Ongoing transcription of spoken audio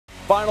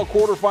final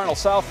quarterfinal.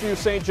 Southview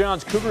St.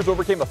 John's Cougars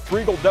overcame a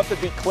 3-goal deficit,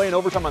 beat Clay in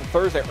overtime on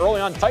Thursday. Early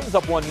on, Titans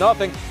up 1-0.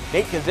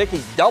 Nate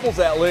Kazicki doubles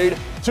that lead,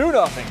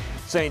 2-0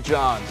 St.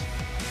 John's.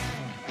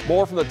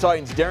 More from the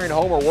Titans. Darian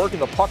Homer working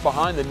the puck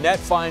behind the net,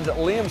 finds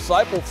Liam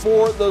Seipel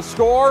for the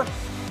score.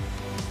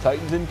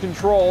 Titans in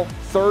control.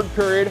 Third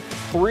period,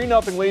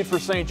 3-0 lead for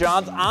St.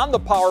 John's on the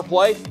power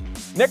play.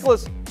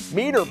 Nicholas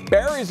Meter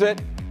buries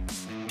it.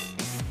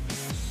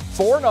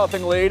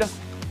 4-0 lead.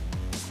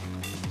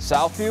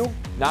 Southview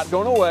not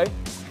going away.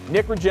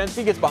 Nick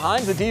Regenski gets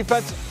behind the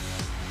defense,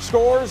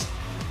 scores,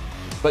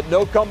 but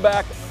no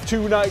comeback.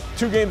 Two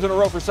games in a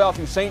row for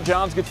Southview. St.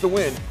 John's gets the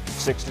win,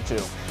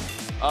 6-2.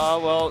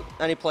 Well,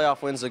 any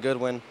playoff win's a good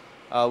win.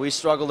 We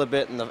struggled a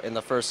bit in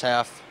the first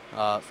half.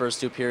 First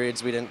two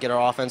periods, we didn't get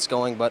our offense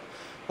going, but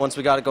once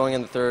we got it going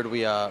in the third,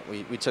 we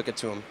took it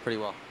to him pretty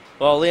well.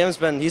 Well, Liam's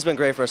been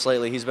great for us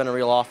lately. He's been a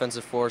real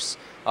offensive force.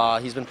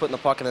 He's been putting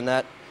the puck in the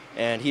net,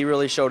 and he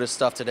really showed his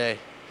stuff today.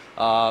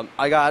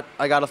 I got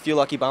a few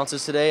lucky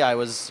bounces today. I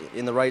was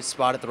in the right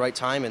spot at the right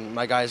time, and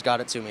my guys got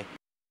it to me.